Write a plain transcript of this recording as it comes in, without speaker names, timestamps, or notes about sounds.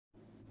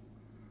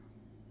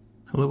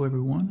Hello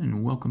everyone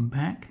and welcome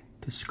back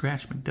to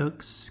Scratch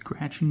McDuck's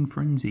Scratching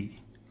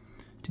Frenzy.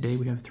 Today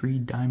we have 3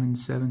 Diamond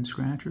 7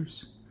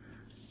 scratchers,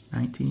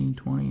 19,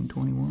 20, and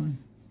 21.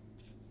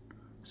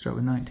 Start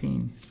with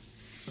 19.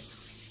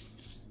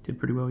 Did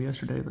pretty well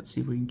yesterday. Let's see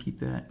if we can keep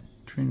that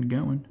trend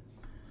going.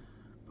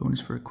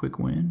 Bonus for a quick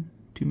win.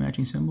 2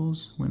 matching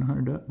symbols, win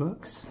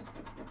 $100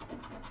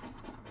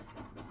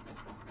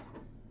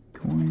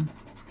 Coin.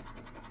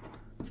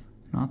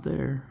 Not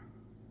there.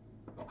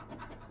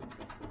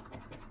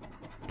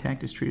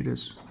 Cactus treated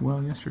us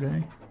well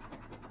yesterday.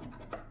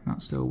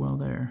 Not so well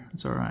there.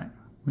 It's alright.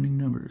 Winning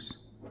numbers.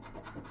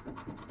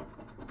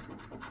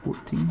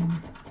 14,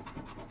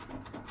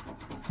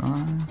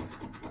 5,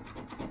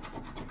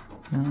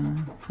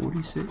 9,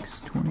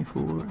 46,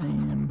 24,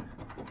 and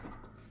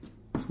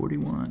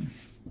 41.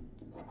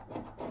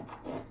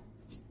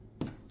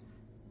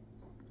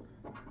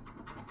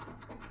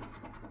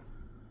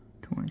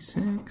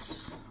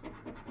 $26,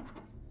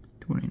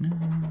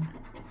 29,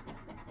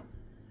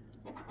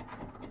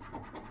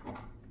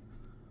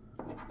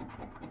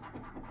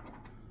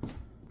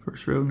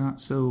 first row not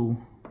so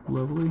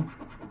lovely.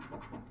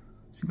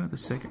 Let's see about the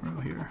second row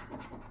here.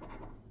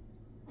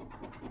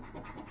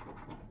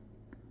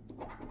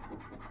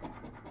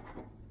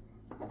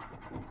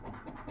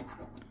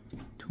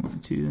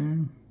 $22 there,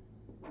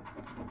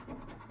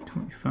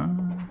 25,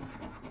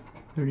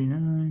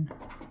 39,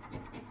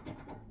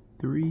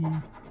 3,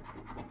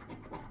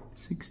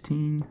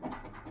 16,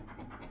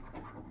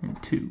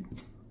 and 2.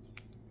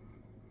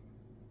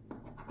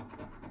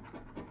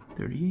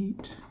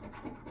 38,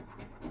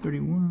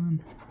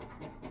 31,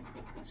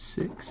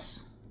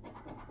 6,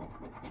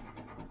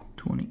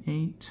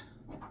 28,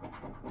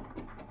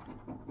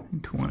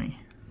 and 20.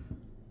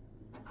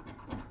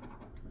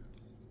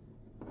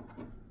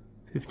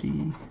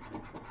 54,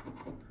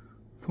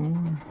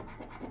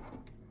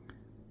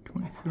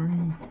 23,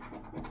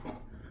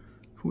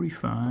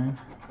 45,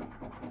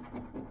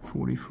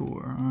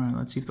 44. Alright,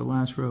 let's see if the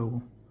last row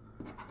will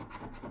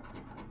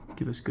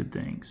give us good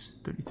things.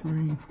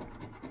 33,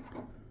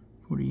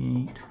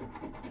 48,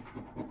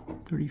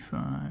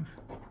 35,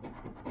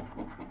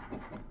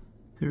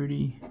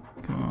 30,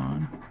 come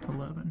on,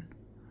 11.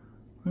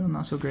 Well,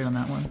 not so great on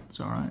that one. It's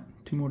alright.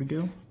 2 more to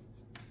go.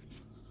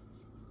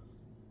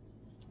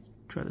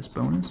 Try this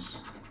bonus.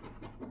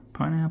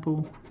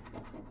 Pineapple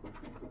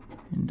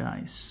and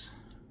dice.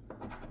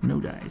 No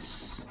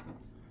dice.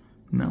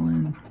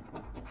 Melon.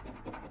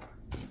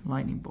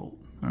 Lightning bolt.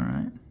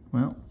 Alright.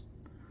 Well,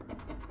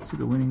 let's see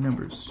the winning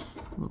numbers.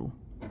 A little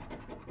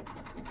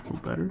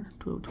better.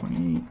 12,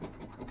 28,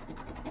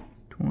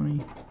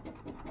 20,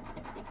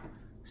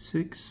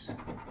 6,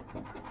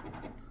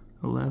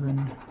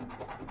 11,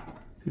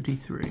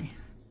 53.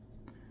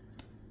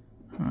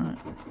 Alright.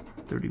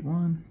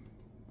 31,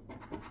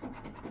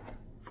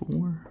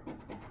 4,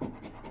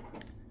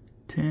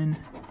 10,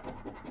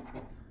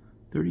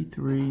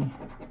 33,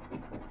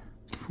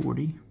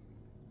 40,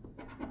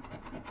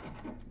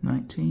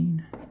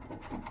 19,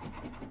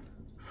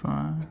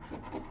 5,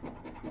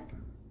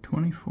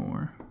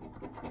 24,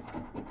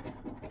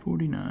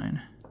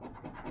 49,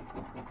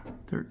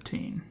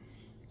 13,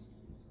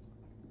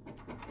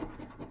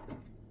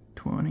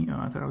 20, oh,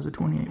 I thought I was at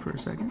 28 for a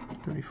second,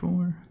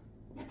 34,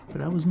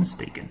 but I was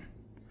mistaken,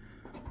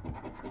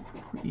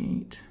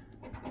 48,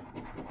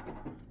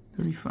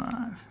 35.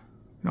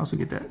 You can also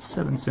get that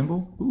 7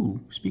 symbol. Ooh,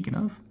 speaking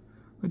of,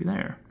 look at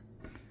there.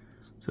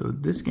 So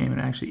this game, it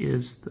actually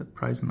is the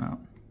prize amount,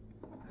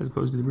 as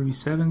opposed to the Ruby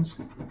 7s.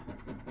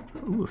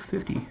 Ooh, a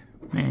 50.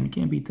 Man, you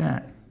can't beat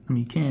that. I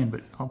mean, you can,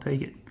 but I'll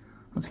take it.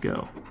 Let's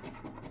go.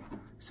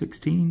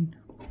 16,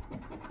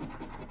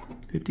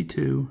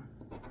 52,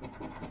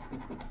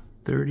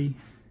 30,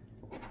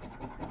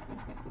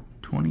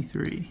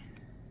 23.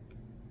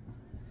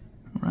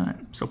 All right,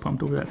 so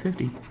pumped over that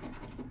 50.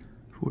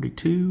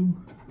 42,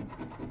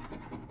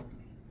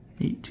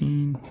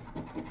 18,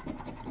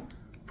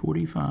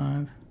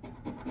 45,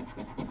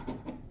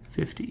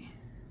 50,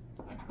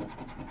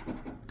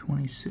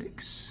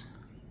 26,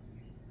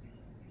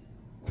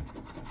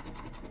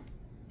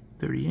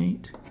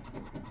 38,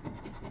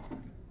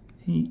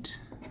 8,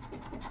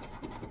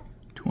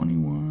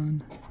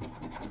 21,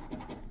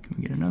 can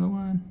we get another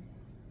one?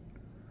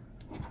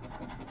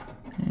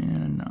 And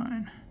a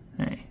 9.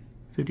 Hey,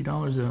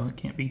 $50 though, I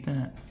can't beat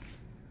that.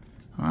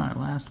 Alright,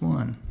 last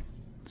one.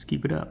 Let's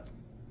keep it up.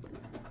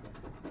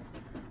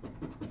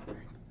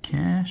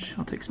 Cash,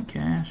 I'll take some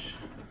cash.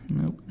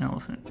 Nope,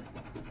 elephant.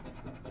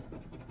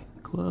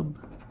 Club.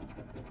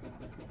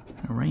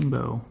 A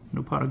rainbow.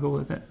 No pot of gold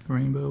at that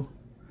rainbow.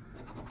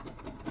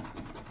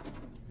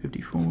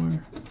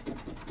 54.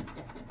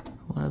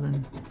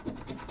 11.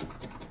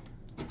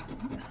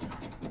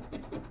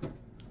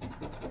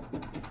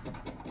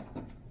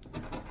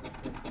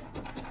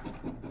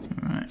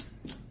 Alright.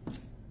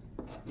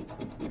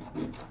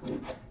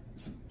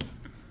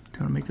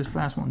 Time to make this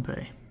last one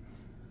pay.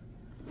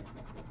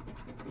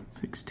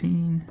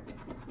 16,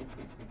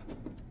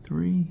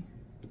 3,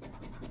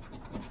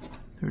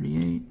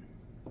 38,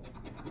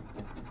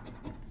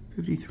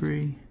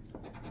 53,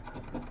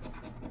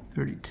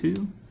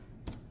 32,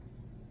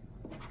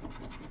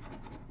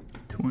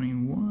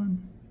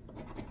 21,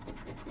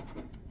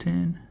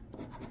 10,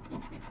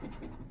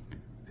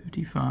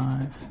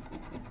 55,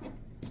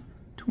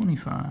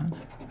 25,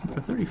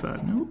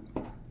 35, nope.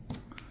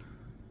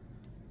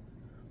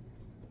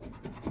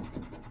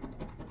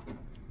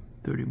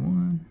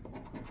 31,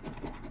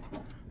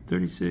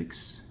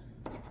 36,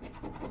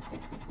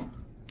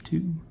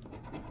 2,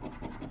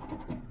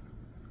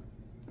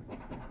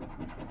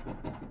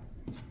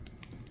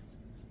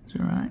 's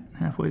all right,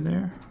 halfway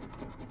there.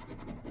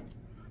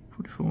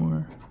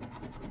 44,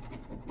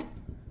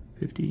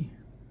 50,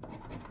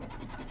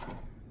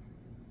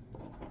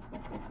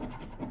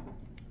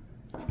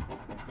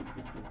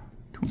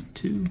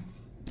 22,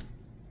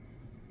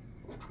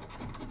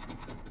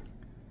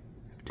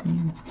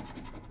 15,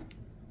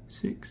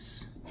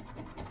 6,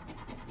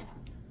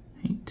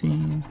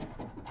 18,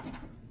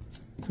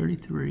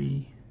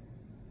 33,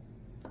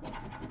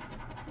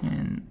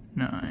 and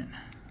 9.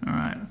 All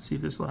right, let's see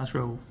if this last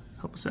row will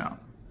help us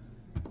out.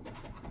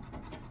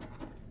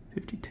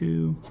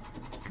 52,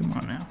 come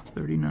on now,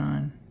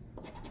 39,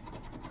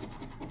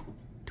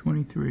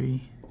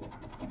 23,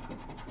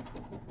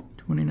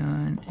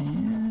 29,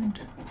 and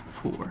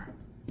 4.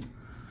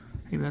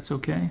 Hey, that's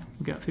okay.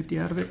 We got 50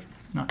 out of it.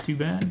 Not too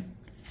bad.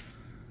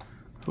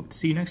 Hope to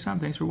see you next time.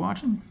 Thanks for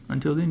watching.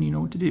 Until then, you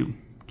know what to do.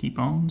 Keep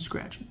on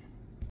scratching.